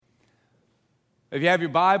If you have your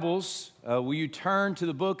Bibles, will you turn to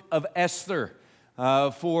the book of Esther?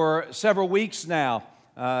 For several weeks now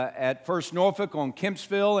at First Norfolk on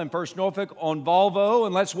Kempsville and First Norfolk on Volvo.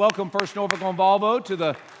 And let's welcome First Norfolk on Volvo to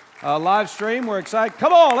the live stream. We're excited.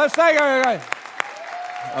 Come on, let's take it.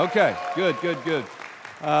 Okay, good.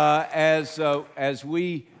 As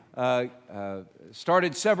we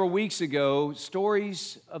started several weeks ago,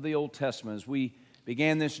 stories of the Old Testament, as we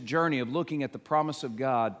began this journey of looking at the promise of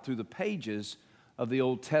God through the pages of the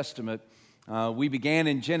Old Testament. We began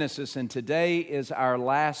in Genesis, and today is our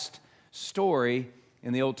last story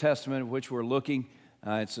in the Old Testament, which we're looking.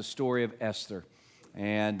 It's the story of Esther.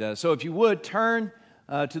 And so if you would, turn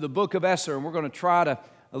to the book of Esther, and we're going to try to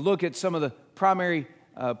look at some of the primary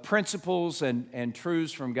principles and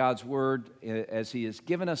truths from God's Word as He has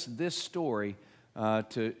given us this story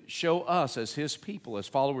to show us as His people, as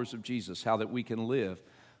followers of Jesus, how that we can live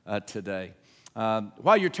today.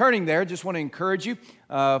 While you're turning there, just want to encourage you.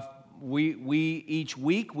 We each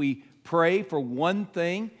week we pray for one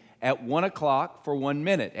thing at 1 o'clock for 1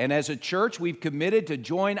 minute. And as a church, we've committed to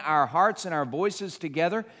join our hearts and our voices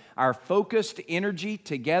together, our focused energy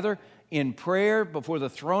together in prayer before the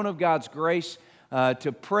throne of God's grace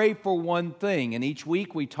to pray for one thing. And each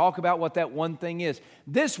week we talk about what that one thing is.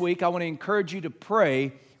 This week I want to encourage you to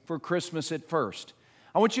pray for Christmas at First.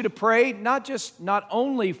 I want you to pray not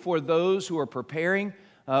only for those who are preparing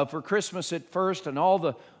for Christmas at First and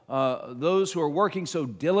all those who are working so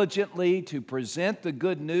diligently to present the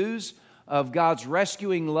good news of God's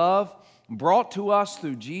rescuing love brought to us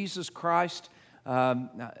through Jesus Christ. Pray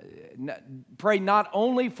not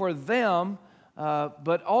only for them,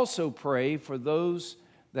 but also pray for those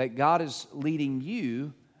that God is leading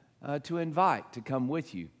you to invite to come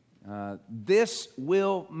with you. This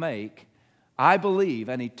will make, I believe,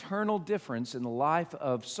 an eternal difference in the life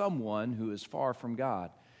of someone who is far from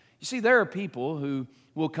God. You see, there are people who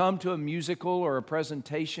will come to a musical or a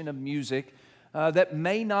presentation of music that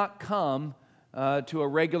may not come to a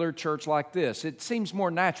regular church like this. It seems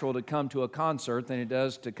more natural to come to a concert than it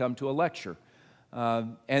does to come to a lecture.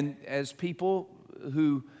 And as people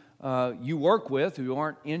who you work with who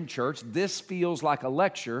aren't in church, this feels like a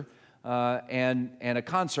lecture, and a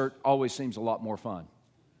concert always seems a lot more fun.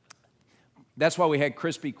 That's why we had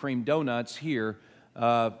Krispy Kreme donuts here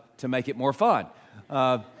to make it more fun.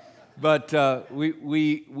 But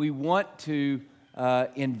we want to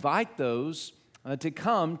invite those to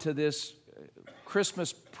come to this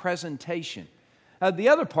Christmas presentation. The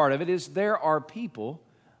other part of it is there are people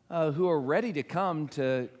who are ready to come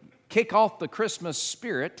to kick off the Christmas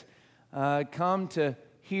spirit, come to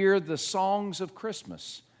hear the songs of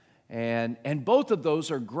Christmas. And both of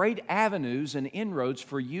those are great avenues and inroads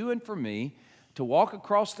for you and for me to walk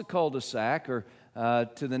across the cul-de-sac or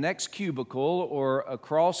to the next cubicle or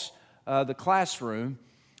across the classroom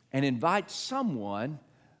and invite someone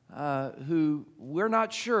who we're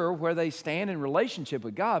not sure where they stand in relationship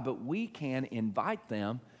with God, but we can invite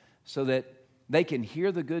them so that they can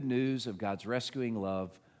hear the good news of God's rescuing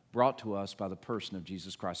love brought to us by the person of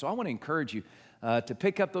Jesus Christ. So I want to encourage you to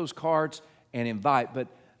pick up those cards and invite. But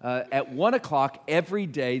at 1 o'clock every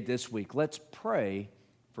day this week, let's pray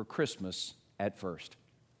for Christmas at First.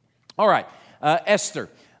 All right, Esther.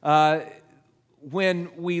 When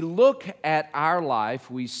we look at our life,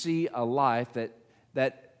 we see a life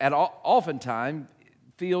that oftentimes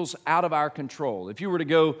feels out of our control. If you were to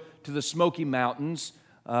go to the Smoky Mountains,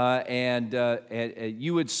 and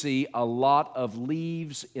you would see a lot of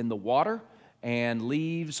leaves in the water and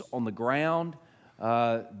leaves on the ground.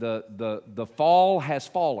 The fall has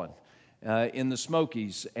fallen in the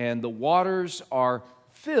Smokies, and the waters are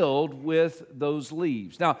filled with those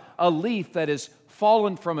leaves. Now, a leaf that is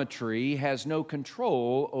fallen from a tree has no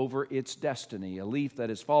control over its destiny. A leaf that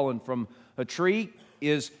has fallen from a tree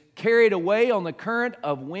is carried away on the current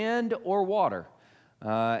of wind or water.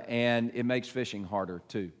 And it makes fishing harder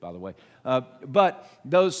too, by the way. But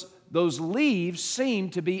those leaves seem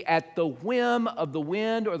to be at the whim of the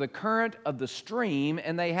wind or the current of the stream,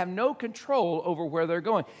 and they have no control over where they're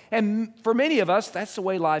going. And for many of us, that's the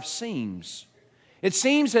way life seems. It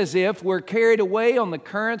seems as if we're carried away on the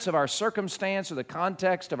currents of our circumstance or the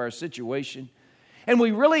context of our situation, and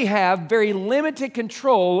we really have very limited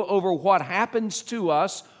control over what happens to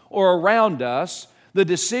us or around us. The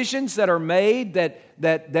decisions that are made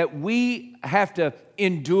that we have to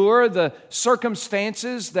endure, the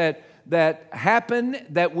circumstances that happen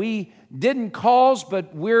that we didn't cause,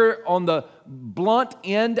 but we're on the blunt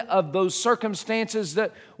end of those circumstances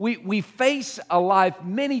that we face a life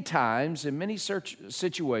many times in many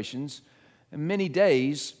situations and many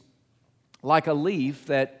days like a leaf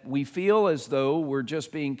that we feel as though we're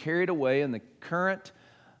just being carried away in the current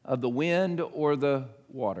of the wind or the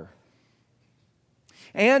water.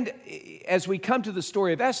 And as we come to the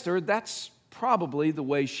story of Esther, that's probably the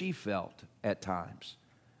way she felt at times.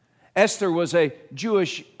 Esther was a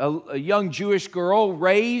young Jewish girl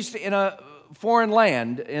raised in a foreign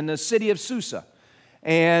land in the city of Susa.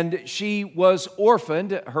 And she was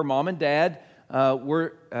orphaned. Her mom and dad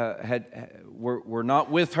were not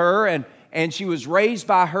with her, and she was raised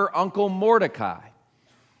by her uncle Mordecai.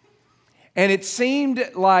 And it seemed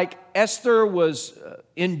like Esther was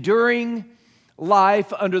enduring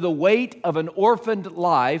life under the weight of an orphaned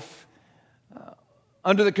life,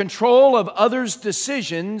 under the control of others'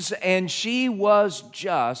 decisions, and she was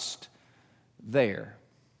just there.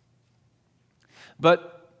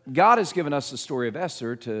 But God has given us the story of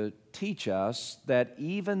Esther to teach us that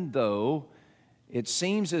even though it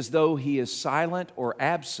seems as though he is silent or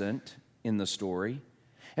absent in the story,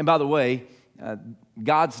 and by the way,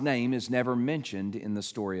 God's name is never mentioned in the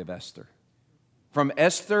story of Esther. From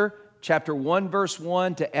Esther chapter 1, verse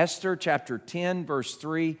 1 to Esther chapter 10, verse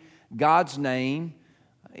 3, God's name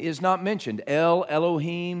is not mentioned. El,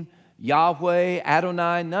 Elohim, Yahweh,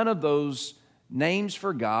 Adonai, none of those names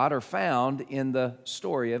for God are found in the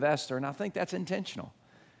story of Esther. And I think that's intentional,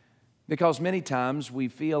 because many times we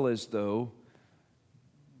feel as though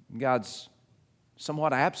God's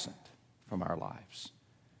somewhat absent from our lives.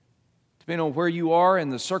 Depending on where you are in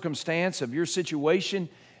the circumstance of your situation,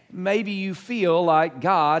 maybe you feel like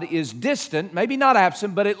God is distant, maybe not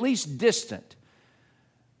absent, but at least distant.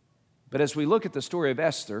 But as we look at the story of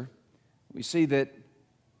Esther, we see that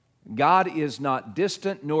God is not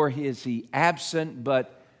distant, nor is He absent,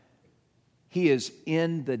 but He is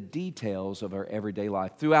in the details of our everyday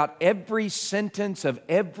life. Throughout every sentence of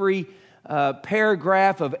every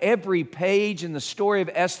paragraph of every page in the story of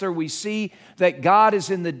Esther, we see that God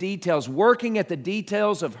is in the details, working at the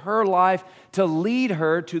details of her life to lead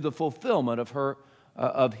her to the fulfillment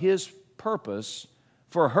of His purpose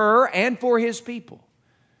for her and for His people.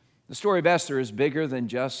 The story of Esther is bigger than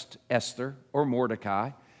just Esther or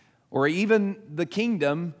Mordecai or even the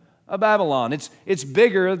kingdom of Babylon. It's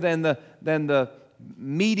bigger than the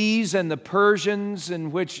Medes and the Persians,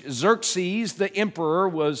 in which Xerxes, the emperor,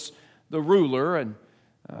 was the ruler, and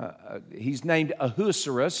he's named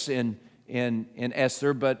Ahasuerus in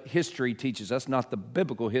Esther, but history teaches us, not the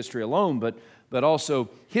biblical history alone, but also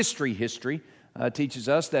history teaches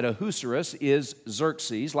us that Ahasuerus is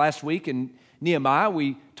Xerxes. Last week in Nehemiah,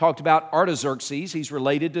 we talked about Artaxerxes. He's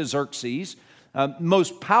related to Xerxes.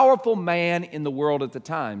 Most powerful man in the world at the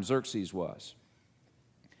time, Xerxes was.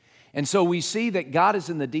 And so we see that God is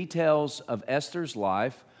in the details of Esther's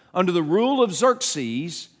life under the rule of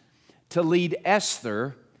Xerxes to lead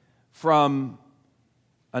Esther from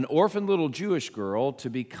an orphan little Jewish girl to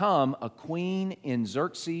become a queen in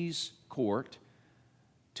Xerxes' court,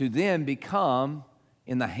 to then become,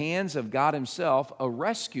 in the hands of God Himself, a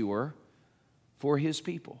rescuer for His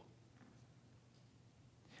people.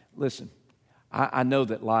 Listen, I know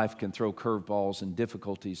that life can throw curveballs and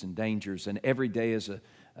difficulties and dangers, and every day is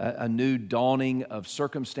a new dawning of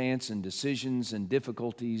circumstance and decisions and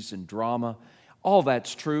difficulties and drama. All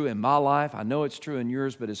that's true in my life. I know it's true in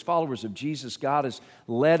yours, but as followers of Jesus, God has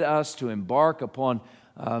led us to embark upon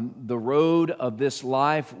the road of this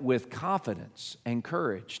life with confidence and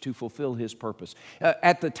courage to fulfill His purpose.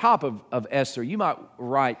 At the top of Esther, you might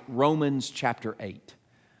write Romans chapter 8.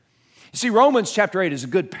 You see, Romans chapter 8 is a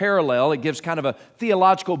good parallel. It gives kind of a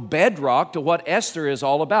theological bedrock to what Esther is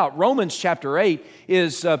all about. Romans chapter 8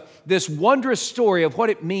 is this wondrous story of what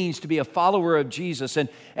it means to be a follower of Jesus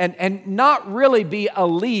and not really be a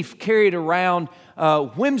leaf carried around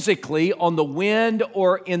whimsically on the wind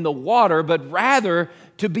or in the water, but rather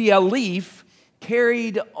to be a leaf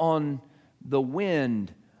carried on the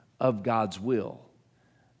wind of God's will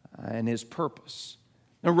and His purpose.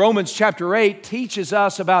 Now, Romans chapter 8 teaches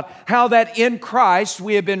us about how that in Christ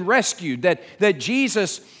we have been rescued, that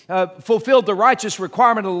Jesus fulfilled the righteous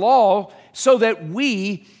requirement of the law so that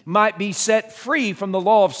we might be set free from the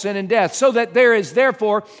law of sin and death. So that there is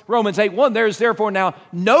therefore, Romans 8:1, there is therefore now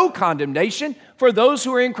no condemnation for those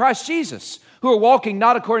who are in Christ Jesus, who are walking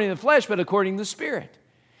not according to the flesh, but according to the Spirit.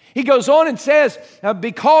 He goes on and says,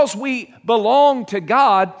 because we belong to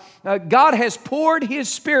God, God has poured His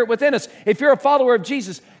Spirit within us. If you're a follower of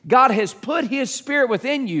Jesus, God has put His Spirit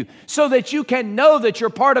within you so that you can know that you're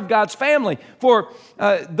part of God's family. For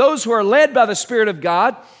those who are led by the Spirit of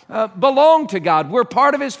God belong to God. We're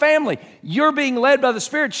part of His family. You're being led by the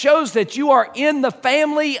Spirit shows that you are in the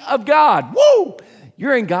family of God. Woo!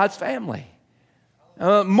 You're in God's family.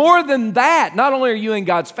 More than that, not only are you in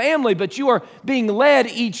God's family, but you are being led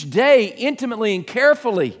each day intimately and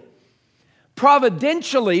carefully,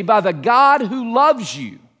 providentially by the God who loves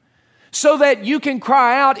you, so that you can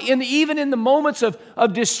cry out even in the moments of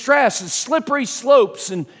distress and slippery slopes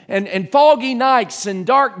and foggy nights and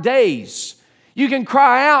dark days. You can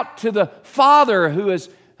cry out to the Father who is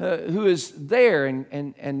there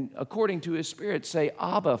and according to His Spirit say,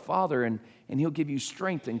 Abba, Father, and He'll give you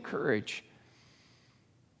strength and courage.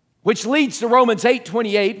 Which leads to Romans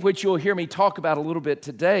 8:28, which you'll hear me talk about a little bit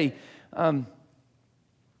today.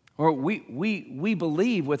 Or we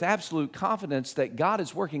believe with absolute confidence that God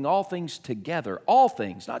is working all things together. All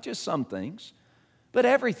things, not just some things, but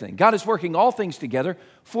everything. God is working all things together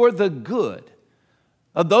for the good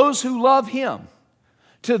of those who love Him,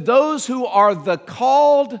 to those who are the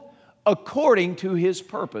called according to His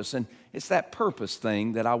purpose. And it's that purpose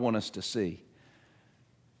thing that I want us to see.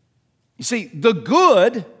 You see, the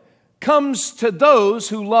good comes to those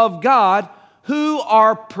who love God, who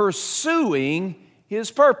are pursuing His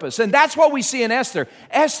purpose. And that's what we see in Esther.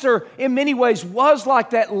 Esther, in many ways, was like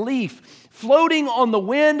that leaf floating on the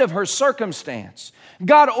wind of her circumstance.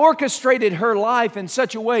 God orchestrated her life in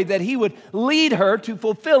such a way that He would lead her to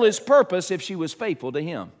fulfill His purpose if she was faithful to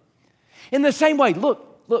Him. In the same way,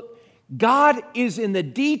 look, God is in the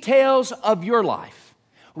details of your life.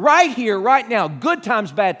 Right here, right now, good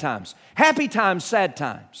times, bad times, happy times, sad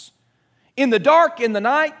times. In the dark, in the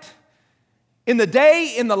night, in the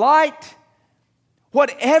day, in the light,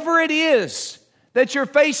 whatever it is that you're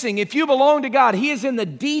facing, if you belong to God, He is in the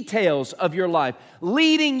details of your life,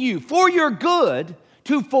 leading you for your good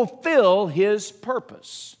to fulfill His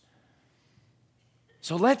purpose.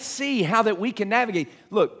 So let's see how that we can navigate.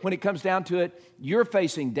 Look, when it comes down to it, you're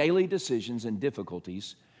facing daily decisions and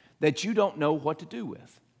difficulties that you don't know what to do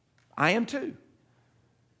with. I am too.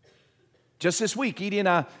 Just this week, Edie and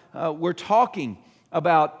I were talking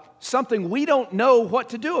about something we don't know what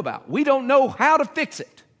to do about. We don't know how to fix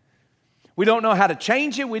it. We don't know how to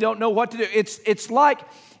change it. We don't know what to do. It's like,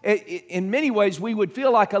 in many ways, we would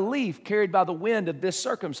feel like a leaf carried by the wind of this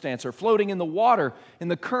circumstance or floating in the water in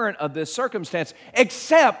the current of this circumstance,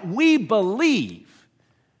 except we believe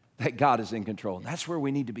that God is in control. And that's where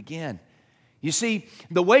we need to begin. You see,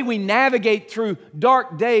 the way we navigate through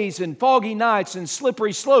dark days and foggy nights and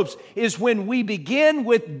slippery slopes is when we begin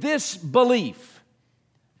with this belief: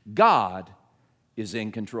 God is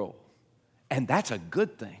in control. And that's a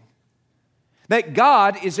good thing. That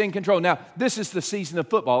God is in control. Now, this is the season of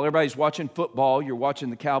football. Everybody's watching football. You're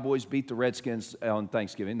watching the Cowboys beat the Redskins on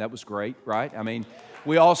Thanksgiving. That was great, right? I mean,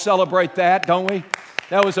 we all celebrate that, don't we?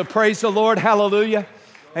 That was a praise the Lord. Hallelujah.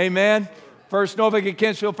 Amen. First Norfolk and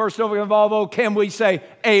Kinsfield, First Norfolk and Volvo. Can we say,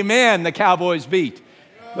 amen, the Cowboys beat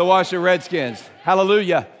the Washington Redskins?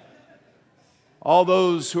 Hallelujah. All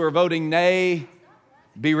those who are voting nay,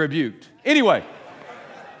 be rebuked. Anyway,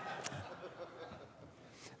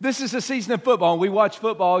 this is the season of football, and we watch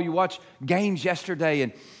football. You watch games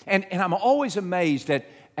yesterday, and I'm always amazed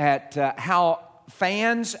at how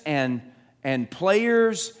fans and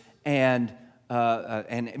players and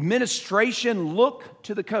administration look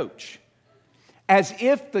to the coach, as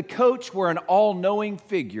if the coach were an all-knowing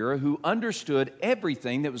figure who understood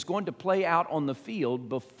everything that was going to play out on the field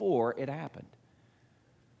before it happened.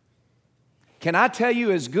 Can I tell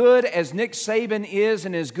you, as good as Nick Saban is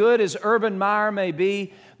and as good as Urban Meyer may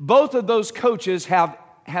be, both of those coaches have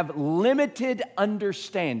limited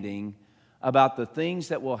understanding about the things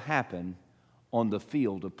that will happen on the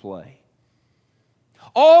field of play.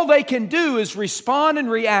 All they can do is respond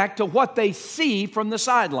and react to what they see from the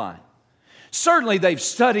sideline. Certainly they've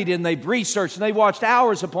studied and they've researched and they've watched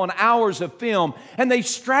hours upon hours of film and they've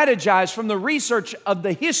strategized from the research of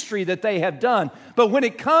the history that they have done. But when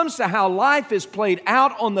it comes to how life is played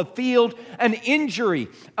out on the field, an injury,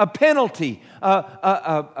 a penalty,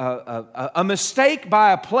 a mistake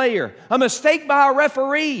by a player, a mistake by a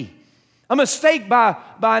referee, a mistake by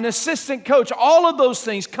an assistant coach, all of those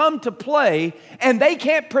things come to play, and they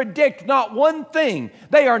can't predict not one thing.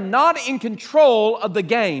 They are not in control of the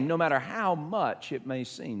game, no matter how much it may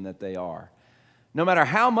seem that they are. No matter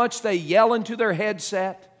how much they yell into their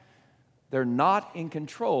headset, they're not in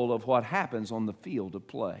control of what happens on the field of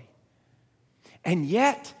play. And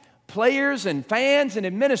yet, players and fans and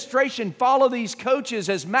administration follow these coaches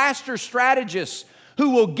as master strategists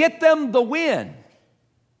who will get them the win.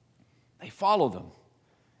 They follow them,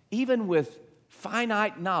 even with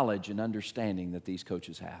finite knowledge and understanding that these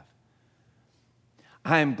coaches have.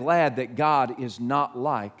 I am glad that God is not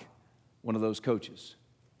like one of those coaches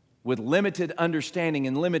with limited understanding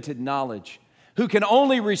and limited knowledge, who can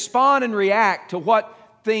only respond and react to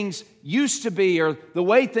what things used to be or the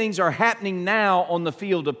way things are happening now on the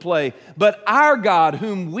field of play. But our God,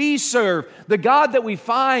 whom we serve, the God that we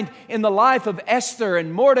find in the life of Esther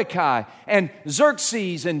and Mordecai and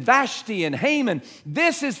Xerxes and Vashti and Haman,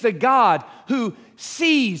 this is the God who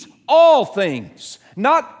sees all things,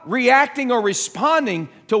 not reacting or responding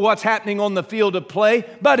to what's happening on the field of play,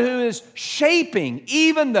 but who is shaping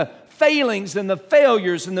even the failings and the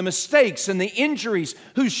failures and the mistakes and the injuries,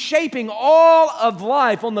 who's shaping all of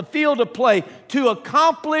life on the field of play to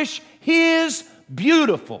accomplish His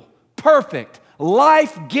beautiful, perfect,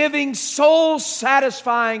 life-giving,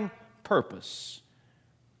 soul-satisfying purpose.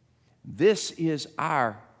 This is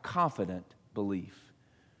our confident belief.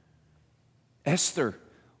 Esther,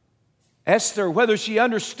 whether she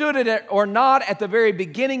understood it or not at the very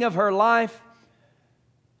beginning of her life,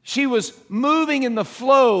 she was moving in the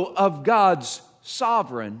flow of God's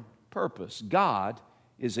sovereign purpose. God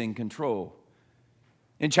is in control.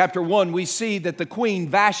 In chapter 1, we see that the queen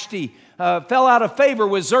Vashti fell out of favor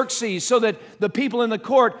with Xerxes, so that the people in the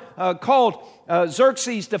court called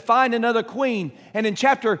Xerxes to find another queen. And in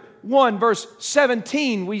chapter 1, verse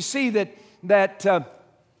 17, we see that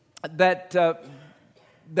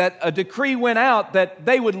a decree went out that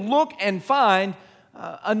they would look and find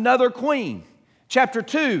another queen. Chapter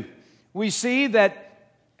 2, we see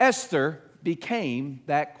that Esther became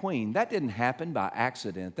that queen. That didn't happen by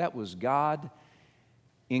accident. That was God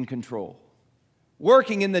in control,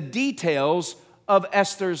 working in the details of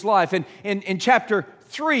Esther's life. And in chapter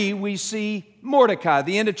 3, we see Mordecai.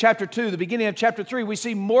 The end of chapter 2, the beginning of chapter 3, we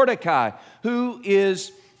see Mordecai, who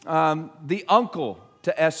is the uncle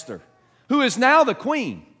to Esther, who is now the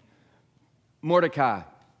queen. Mordecai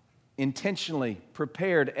intentionally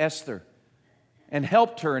prepared Esther and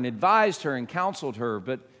helped her and advised her and counseled her.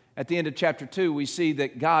 But at the end of chapter 2, we see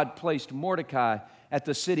that God placed Mordecai at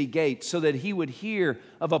the city gate so that he would hear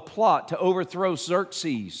of a plot to overthrow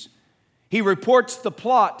Xerxes. He reports the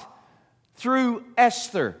plot through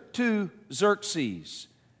Esther to Xerxes,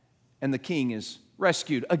 and the king is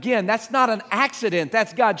rescued. Again, that's not an accident.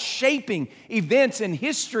 That's God shaping events in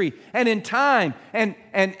history and in time and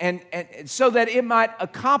so that it might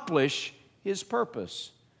accomplish His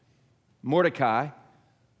purpose. Mordecai,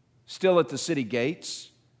 still at the city gates,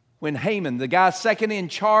 when Haman, the guy second in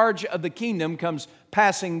charge of the kingdom, comes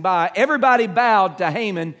passing by. Everybody bowed to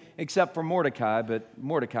Haman except for Mordecai, but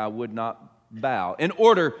Mordecai would not bow. In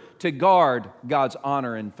order to guard God's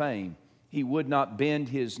honor and fame, he would not bend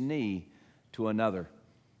his knee to another,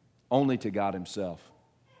 only to God Himself.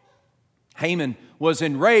 Haman was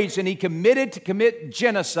enraged, and he committed to commit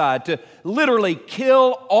genocide, to literally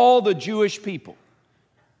kill all the Jewish people.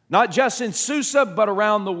 Not just in Susa, but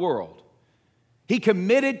around the world. He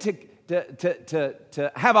committed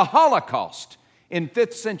to have a Holocaust in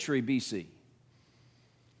 5th century BC.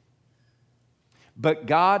 But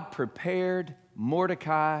God prepared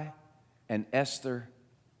Mordecai and Esther,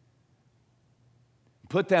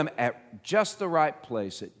 put them at just the right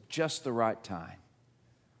place at just the right time,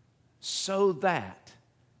 so that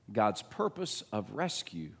God's purpose of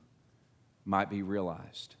rescue might be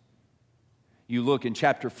realized. You look in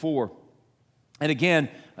chapter 4, and again,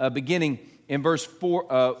 beginning in verse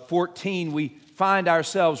 14, we find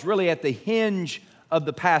ourselves really at the hinge of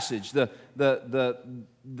the passage, the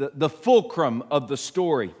fulcrum of the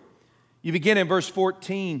story. You begin in verse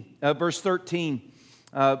 13.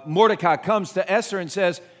 Mordecai comes to Esther and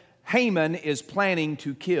says, Haman is planning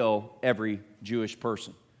to kill every Jewish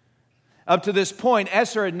person. Up to this point,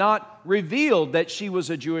 Esther had not revealed that she was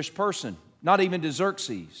a Jewish person, not even to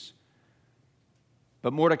Xerxes.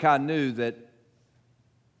 But Mordecai knew that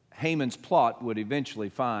Haman's plot would eventually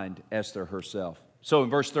find Esther herself. So in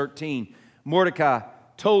verse 13, Mordecai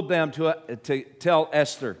told them to tell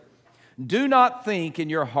Esther, do not think in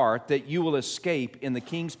your heart that you will escape in the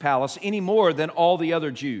king's palace any more than all the other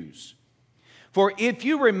Jews. For if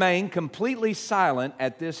you remain completely silent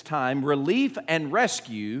at this time, relief and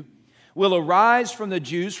rescue will arise from the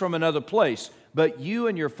Jews from another place, but you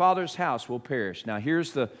and your father's house will perish. Now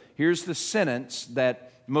here's the sentence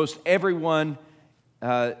that most everyone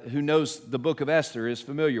who knows the book of Esther is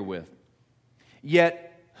familiar with. Yet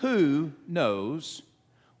who knows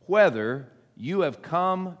whether you have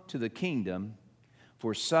come to the kingdom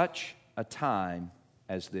for such a time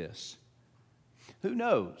as this? Who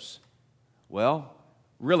knows? Well,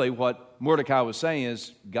 really what Mordecai was saying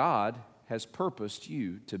is God has purposed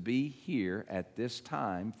you to be here at this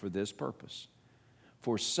time for this purpose.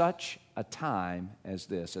 For such a time as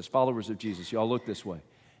this. As followers of Jesus, y'all look this way.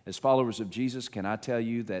 As followers of Jesus, can I tell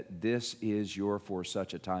you that this is your for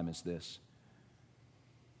such a time as this?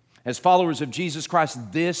 As followers of Jesus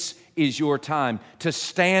Christ, this is your time to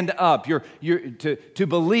stand up, to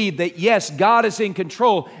believe that, yes, God is in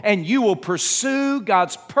control, and you will pursue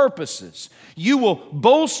God's purposes. You will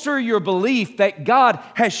bolster your belief that God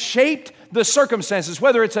has shaped the circumstances,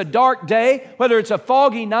 whether it's a dark day, whether it's a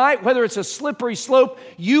foggy night, whether it's a slippery slope.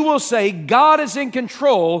 You will say, God is in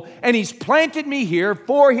control, and He's planted me here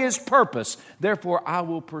for His purpose. Therefore, I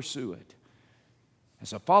will pursue it.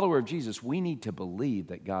 As a follower of Jesus, we need to believe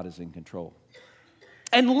that God is in control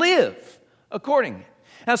and live accordingly.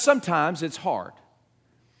 Now, sometimes it's hard,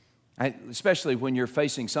 especially when you're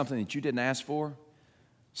facing something that you didn't ask for,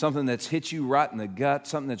 something that's hit you right in the gut,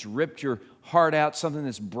 something that's ripped your heart out, something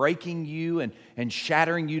that's breaking you and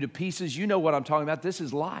shattering you to pieces. You know what I'm talking about. This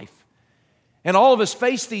is life. And all of us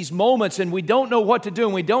face these moments, and we don't know what to do,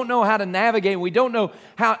 and we don't know how to navigate, and we don't know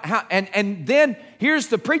how and then here's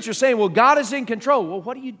the preacher saying, well, God is in control. Well,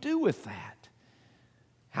 what do you do with that?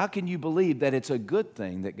 How can you believe that it's a good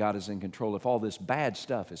thing that God is in control if all this bad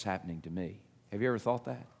stuff is happening to me? Have you ever thought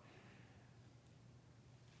that?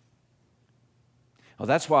 Well,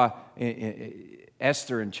 that's why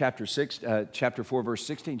Esther in chapter 4, verse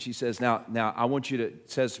 16, she says, now I want you to,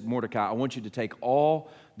 says Mordecai, I want you to take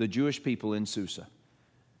all the Jewish people in Susa,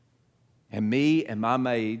 and me and my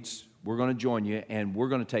maids, we're going to join you, and we're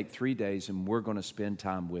going to take 3 days, and we're going to spend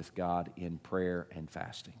time with God in prayer and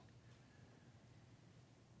fasting.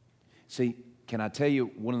 See, can I tell you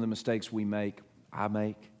one of the mistakes I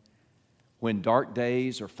make, when dark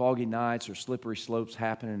days or foggy nights or slippery slopes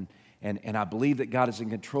happen, and I believe that God is in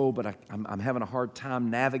control, but I'm having a hard time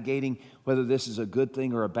navigating whether this is a good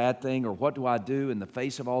thing or a bad thing, or what do I do in the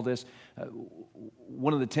face of all this?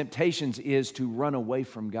 One of the temptations is to run away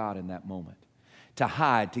from God in that moment, to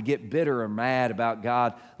hide, to get bitter or mad about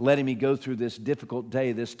God letting me go through this difficult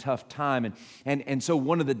day, this tough time. And so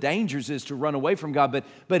one of the dangers is to run away from God.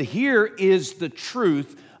 But here is the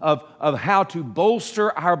truth of how to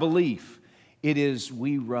bolster our belief. It is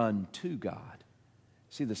we run to God.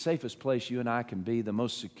 See, the safest place you and I can be, the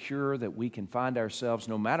most secure that we can find ourselves,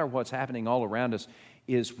 no matter what's happening all around us,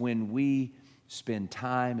 is when we spend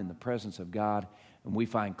time in the presence of God and we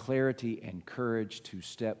find clarity and courage to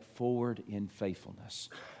step forward in faithfulness.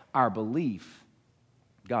 Our belief,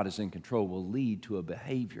 God is in control, will lead to a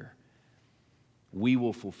behavior. We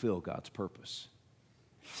will fulfill God's purpose.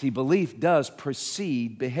 See, belief does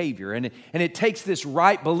precede behavior, and it takes this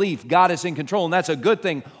right belief. God is in control, and that's a good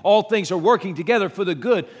thing. All things are working together for the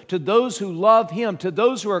good to those who love Him, to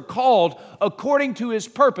those who are called according to His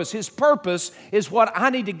purpose. His purpose is what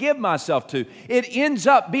I need to give myself to. It ends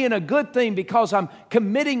up being a good thing because I'm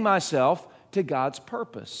committing myself to God's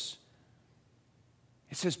purpose.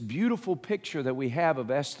 It's this beautiful picture that we have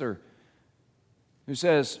of Esther, who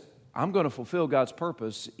says, I'm going to fulfill God's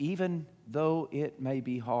purpose even though it may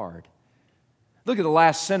be hard. Look at the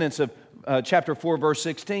last sentence of chapter 4, verse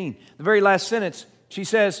 16. The very last sentence, she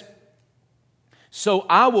says, so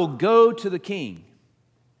I will go to the king,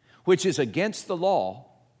 which is against the law,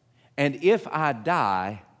 and if I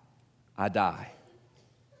die, I die.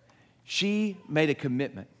 She made a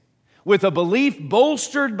commitment. With a belief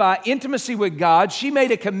bolstered by intimacy with God, she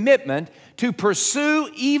made a commitment to pursue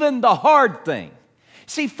even the hard thing.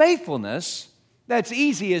 See, faithfulness, that's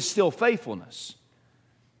easy, is still faithfulness.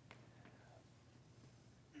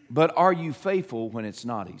 But are you faithful when it's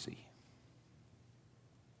not easy?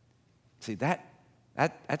 See,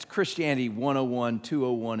 that's Christianity 101,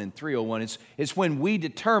 201, and 301. It's when we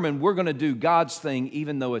determine we're going to do God's thing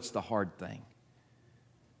even though it's the hard thing.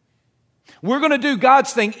 We're going to do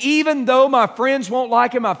God's thing even though my friends won't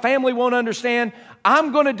like it, my family won't understand.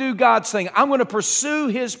 I'm going to do God's thing. I'm going to pursue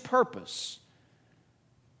His purpose.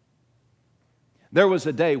 There was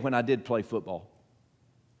a day when I did play football.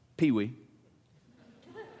 Pee-wee.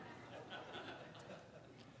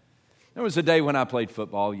 There was a day when I played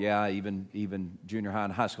football, even junior high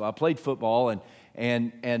and high school. I played football,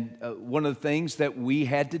 and one of the things that we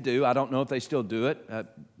had to do, I don't know if they still do it,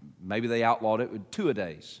 maybe they outlawed it,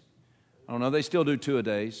 two-a-days. I don't know if they still do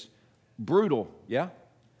two-a-days. Brutal, yeah?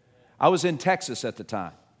 I was in Texas at the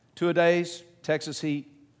time. Two-a-days, Texas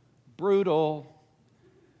heat, brutal.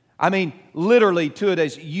 I mean, literally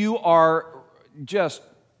two-a-days. You are just,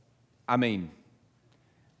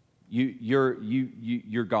 you're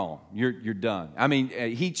gone. You're done. I mean,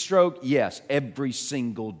 heat stroke, yes, every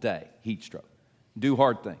single day, heat stroke. Do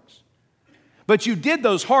hard things. But you did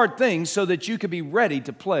those hard things so that you could be ready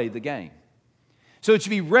to play the game. So that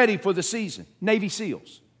you be ready for the season. Navy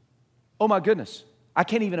SEALs. Oh my goodness. I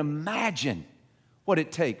can't even imagine what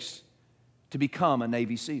it takes to become a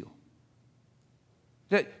Navy SEAL.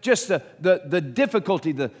 just the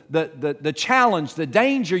difficulty, the challenge, the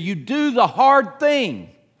danger. You do the hard thing.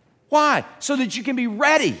 Why? So that you can be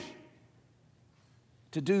ready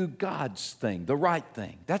to do God's thing, the right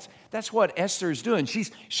thing. That's what Esther is doing.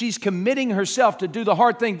 She's committing herself to do the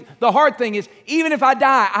hard thing. The hard thing is, even if I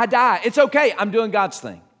die, I die. It's okay. I'm doing God's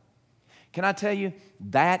thing. Can I tell you,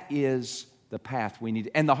 that is the path we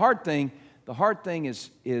need. And the hard thing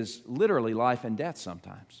is literally life and death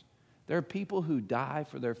sometimes. There are people who die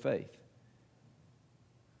for their faith.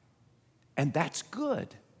 And that's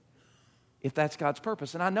good if that's God's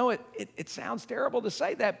purpose. And I know it sounds terrible to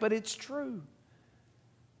say that, but it's true.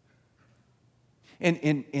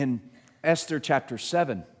 In Esther chapter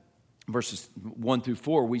 7, verses 1 through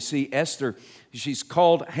 4, we see Esther. She's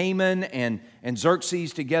called Haman and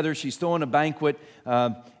Xerxes together. She's throwing a banquet.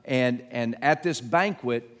 And at this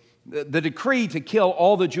banquet, the decree to kill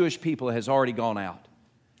all the Jewish people has already gone out.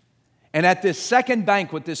 And at this second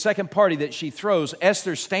banquet, this second party that she throws,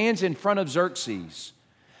 Esther stands in front of Xerxes,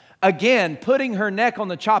 again putting her neck on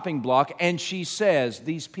the chopping block, and she says,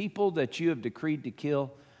 "These people that you have decreed to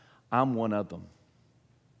kill, I'm one of them."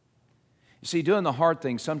 You see, doing the hard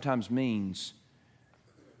thing sometimes means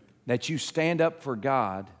that you stand up for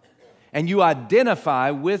God and you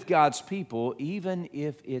identify with God's people, even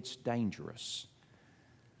if it's dangerous.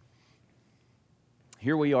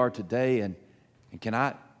 Here we are today, and can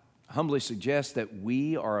I humbly suggest that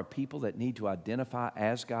we are a people that need to identify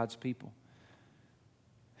as God's people?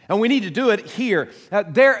 And we need to do it here.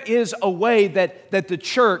 There is a way that the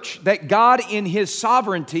church, that God in His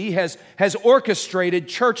sovereignty has orchestrated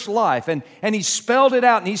church life. And He spelled it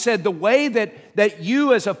out. And He said, the way that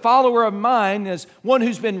you as a follower of mine, as one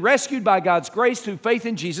who's been rescued by God's grace through faith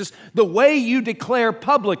in Jesus, the way you declare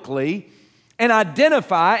publicly and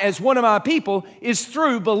identify as one of my people is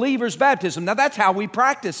through believers' baptism. Now, that's how we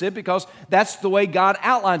practice it, because that's the way God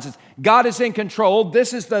outlines it. God is in control.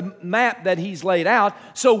 This is the map that He's laid out.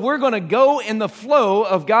 So we're going to go in the flow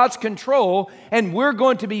of God's control, and we're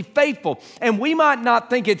going to be faithful. And we might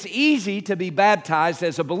not think it's easy to be baptized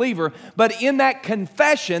as a believer, but in that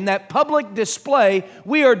confession, that public display,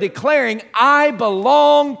 we are declaring, I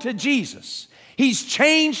belong to Jesus. He's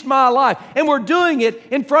changed my life. And we're doing it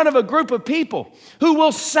in front of a group of people who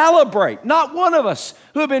will celebrate. Not one of us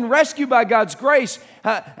who have been rescued by God's grace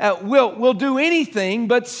will do anything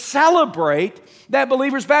but celebrate that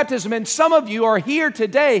believer's baptism. And some of you are here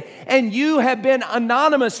today, and you have been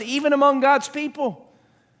anonymous even among God's people.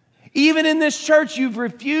 Even in this church, you've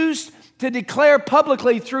refused to declare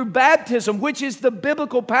publicly through baptism, which is the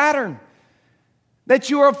biblical pattern,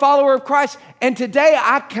 that you are a follower of Christ. And today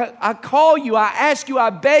I call you, I ask you,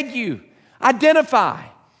 I beg you, identify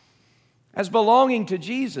as belonging to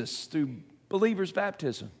Jesus through believer's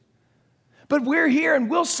baptism. But we're here and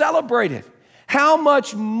we'll celebrate it. How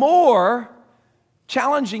much more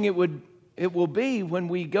challenging it will be when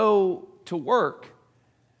we go to work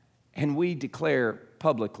and we declare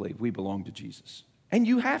publicly we belong to Jesus. And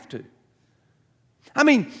you have to. I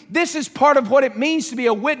mean, this is part of what it means to be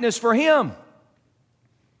a witness for Him.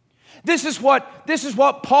 This is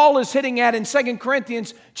what Paul is hitting at in 2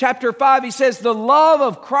 Corinthians chapter 5. He says, the love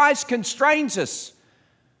of Christ constrains us.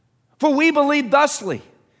 For we believe thusly,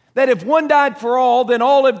 that if one died for all, then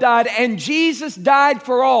all have died, and Jesus died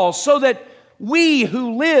for all, so that we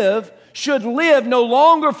who live should live no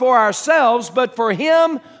longer for ourselves, but for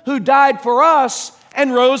Him who died for us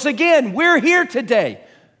and rose again. We're here today.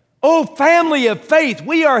 Oh, family of faith,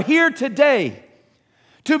 we are here today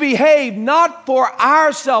to behave not for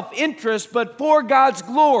our self-interest, but for God's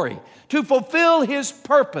glory, to fulfill His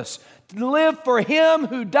purpose, to live for Him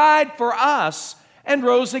who died for us and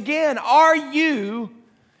rose again. Are you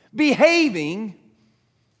behaving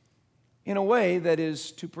in a way that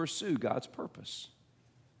is to pursue God's purpose?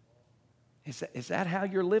 Is that how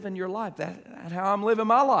you're living your life? That's how I'm living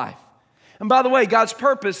my life. And by the way, God's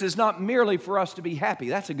purpose is not merely for us to be happy.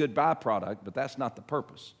 That's a good byproduct, but that's not the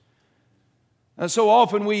purpose. And so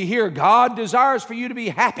often we hear God desires for you to be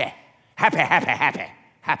happy, happy, happy, happy,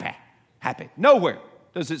 happy, happy. Nowhere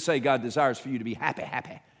does it say God desires for you to be happy,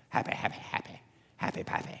 happy, happy, happy, happy, happy,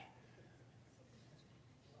 happy.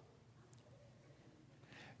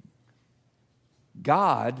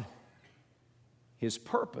 God, His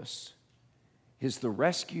purpose is the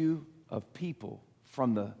rescue of people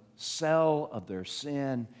from the cell of their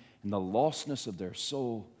sin and the lostness of their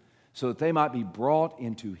soul, so that they might be brought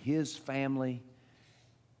into His family.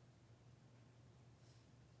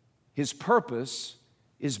 His purpose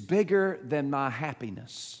is bigger than my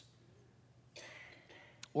happiness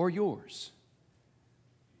or yours.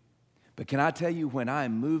 But can I tell you, when I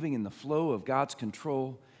am moving in the flow of God's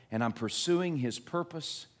control and I'm pursuing His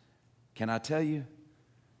purpose, can I tell you,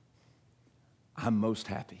 I'm most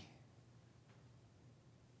happy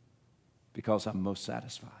because I'm most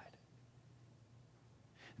satisfied.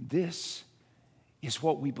 This is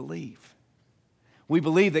what we believe. We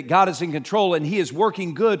believe that God is in control and He is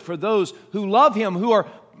working good for those who love Him, who are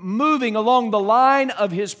moving along the line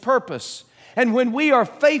of His purpose. And when we are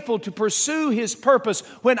faithful to pursue His purpose,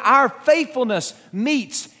 when our faithfulness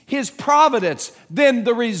meets His providence, then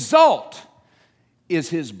the result is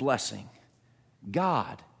His blessing.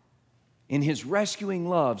 God, in His rescuing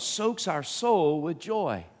love, soaks our soul with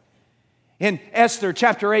joy. In Esther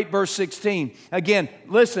chapter 8, verse 16, again,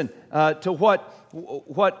 listen to what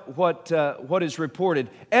is reported.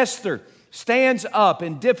 Esther stands up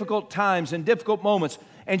in difficult times and difficult moments,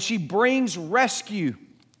 and she brings rescue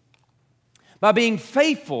by being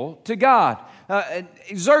faithful to God.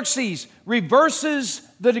 Xerxes reverses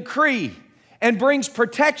the decree and brings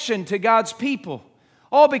protection to God's people.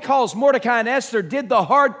 All because Mordecai and Esther did the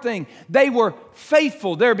hard thing. They were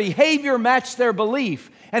faithful. Their behavior matched their belief.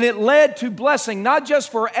 And it led to blessing, not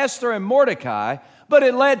just for Esther and Mordecai, but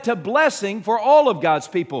it led to blessing for all of God's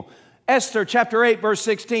people. Esther chapter 8, verse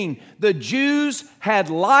 16. The Jews had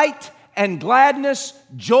light and gladness,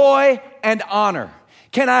 joy and honor.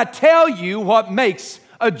 Can I tell you what makes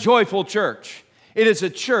a joyful church? It is a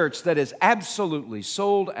church that is absolutely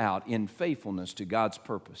sold out in faithfulness to God's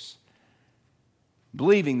purpose,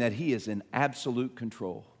 believing that He is in absolute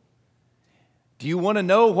control. Do you want to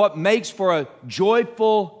know what makes for a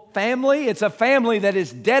joyful family? It's a family that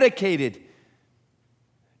is dedicated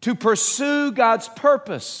to pursue God's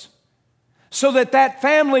purpose, so that that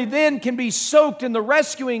family then can be soaked in the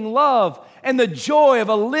rescuing love and the joy of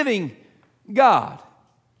a living God.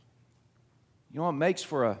 You know what makes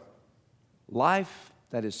for a life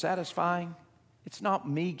that is satisfying? It's not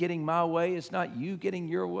me getting my way. It's not you getting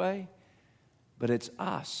your way. But it's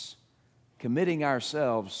us committing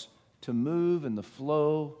ourselves to move in the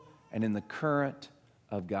flow and in the current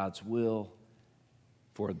of God's will.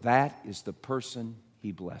 For that is the person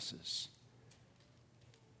He blesses.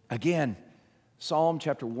 Again, Psalm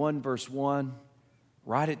chapter 1, verse 1.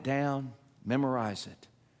 Write it down. Memorize it.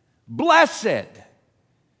 Blessed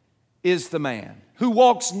is the man who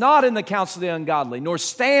walks not in the counsel of the ungodly, nor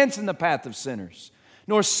stands in the path of sinners,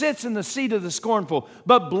 nor sits in the seat of the scornful.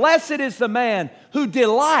 But blessed is the man who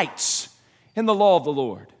delights in the law of the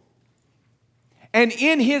Lord. And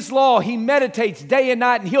in His law he meditates day and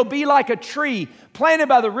night, and he'll be like a tree planted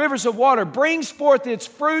by the rivers of water, brings forth its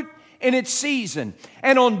fruit in its season.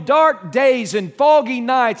 And on dark days and foggy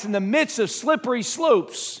nights, in the midst of slippery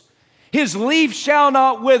slopes, his leaf shall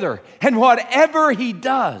not wither, and whatever he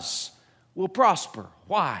does will prosper.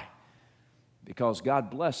 Why? Because God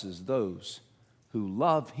blesses those who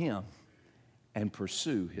love Him and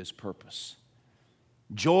pursue His purpose.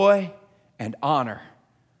 Joy and honor,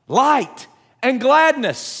 light and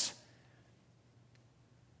gladness,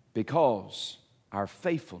 because our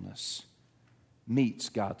faithfulness meets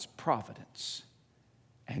God's providence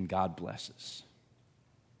and God blesses.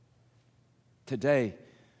 Today,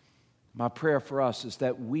 my prayer for us is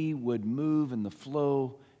that we would move in the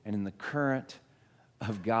flow and in the current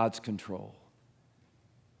of God's control.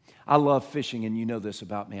 I love fishing, and you know this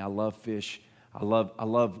about me. I love fish. I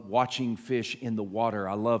love watching fish in the water.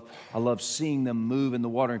 I love seeing them move in the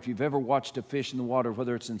water. If you've ever watched a fish in the water,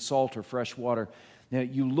 whether it's in salt or fresh water, now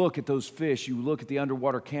you look at those fish, you look at the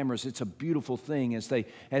underwater cameras, it's a beautiful thing as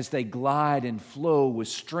they glide and flow with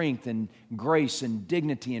strength and grace and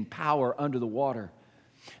dignity and power under the water.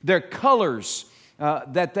 Their colors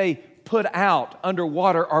that they put out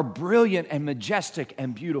underwater are brilliant and majestic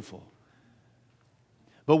and beautiful.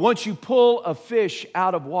 But once you pull a fish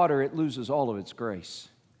out of water, it loses all of its grace.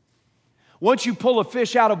 Once you pull a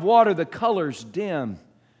fish out of water, the colors dim.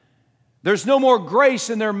 There's no more grace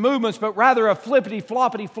in their movements, but rather a flippity,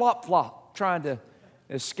 floppity, flop, flop, trying to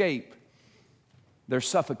escape their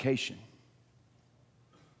suffocation.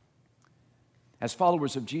 As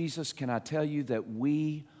followers of Jesus, can I tell you that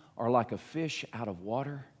we are like a fish out of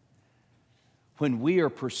water when we are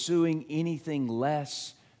pursuing anything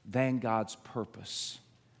less than God's purpose?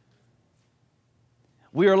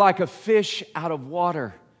 We are like a fish out of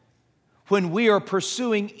water when we are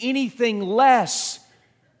pursuing anything less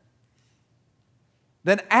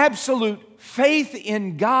than absolute faith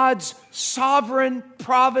in God's sovereign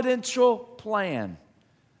providential plan.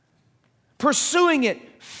 Pursuing it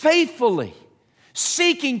faithfully,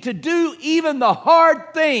 seeking to do even the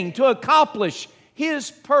hard thing to accomplish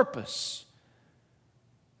His purpose.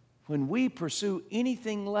 When we pursue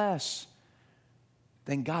anything less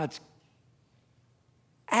than God's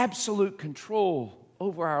absolute control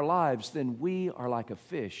over our lives, then we are like a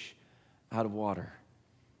fish out of water.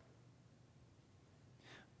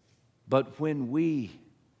 But when we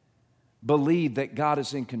believe that God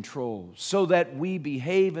is in control, so that we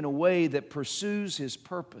behave in a way that pursues His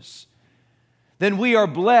purpose, then we are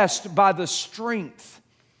blessed by the strength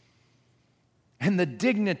and the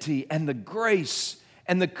dignity and the grace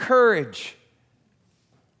and the courage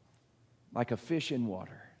like a fish in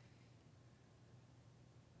water.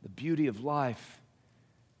 The beauty of life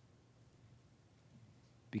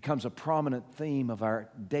becomes a prominent theme of our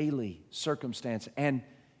daily circumstance. And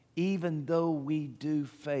even though we do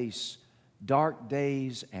face dark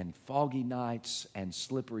days and foggy nights and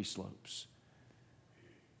slippery slopes,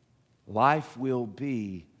 life will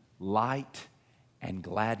be light and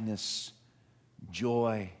gladness,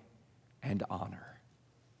 joy and honor,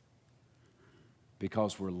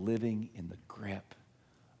 because we're living in the grip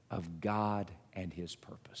of God and His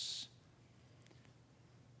purpose.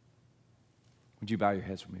 Would you bow your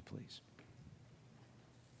heads with me, please?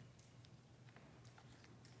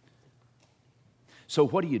 So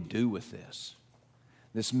what do you do with this?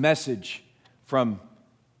 This message from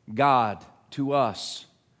God to us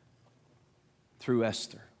through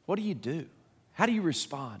Esther. What do you do? How do you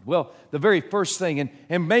respond? Well, the very first thing,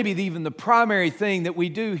 and maybe even the primary thing that we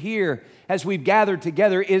do here as we've gathered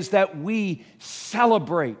together, is that we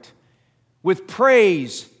celebrate with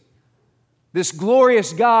praise this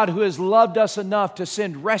glorious God who has loved us enough to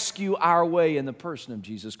send rescue our way in the person of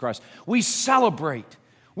Jesus Christ. We celebrate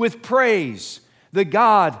with praise the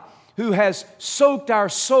God who has soaked our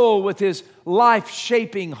soul with His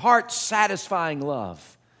life-shaping, heart-satisfying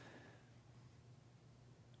love.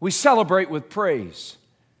 We celebrate with praise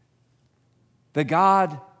the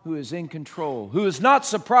God who is in control, who is not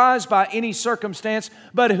surprised by any circumstance,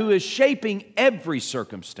 but who is shaping every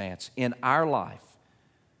circumstance in our life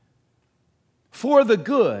for the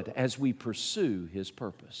good as we pursue His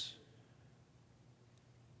purpose.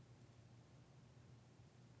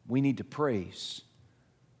 We need to praise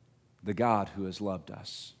the God who has loved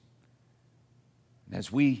us. And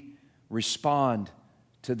as we respond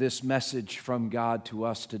to this message from God to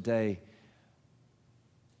us today,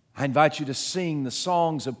 I invite you to sing the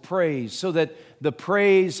songs of praise so that the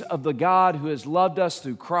praise of the God who has loved us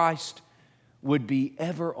through Christ would be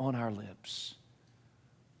ever on our lips.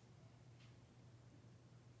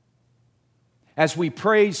 As we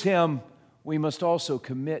praise Him, we must also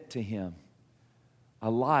commit to Him a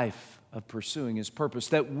life of pursuing His purpose,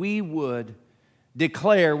 that we would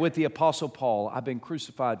declare with the Apostle Paul, I've been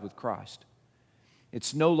crucified with Christ.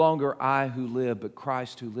 It's no longer I who live, but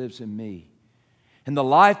Christ who lives in me. And the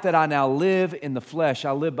life that I now live in the flesh,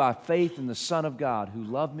 I live by faith in the Son of God who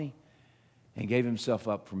loved me and gave Himself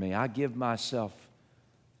up for me. I give myself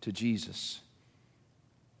to Jesus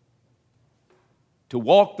to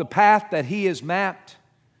walk the path that He has mapped,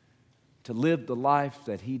 to live the life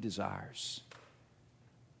that He desires.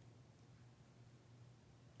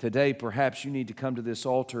 Today, perhaps you need to come to this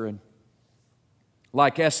altar and,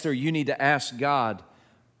 like Esther, you need to ask God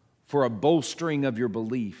for a bolstering of your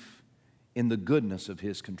belief in the goodness of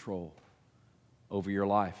His control over your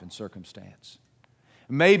life and circumstance.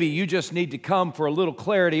 Maybe you just need to come for a little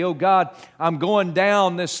clarity. Oh God, I'm going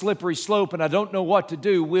down this slippery slope and I don't know what to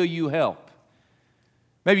do. Will you help?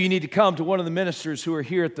 Maybe you need to come to one of the ministers who are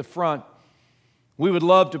here at the front. We would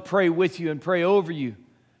love to pray with you and pray over you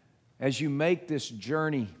as you make this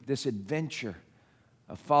journey, this adventure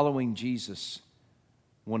of following Jesus,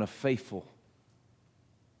 one of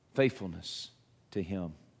faithfulness to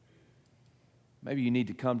Him. Maybe you need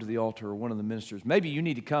to come to the altar, or one of the ministers. Maybe you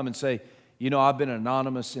need to come and say, you know, I've been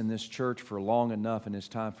anonymous in this church for long enough, and it's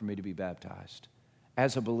time for me to be baptized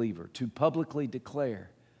as a believer, to publicly declare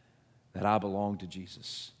that I belong to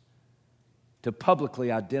Jesus, to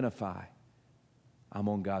publicly identify I'm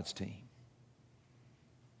on God's team.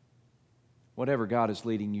 Whatever God is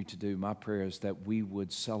leading you to do, my prayer is that we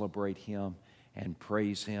would celebrate Him and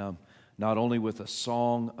praise Him, not only with a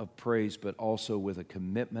song of praise, but also with a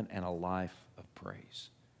commitment and a life of praise.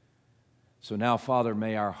 So now, Father,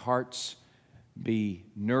 may our hearts be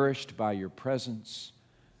nourished by Your presence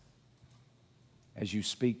as You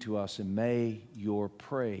speak to us, and may Your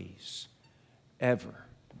praise ever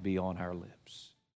be on our lips.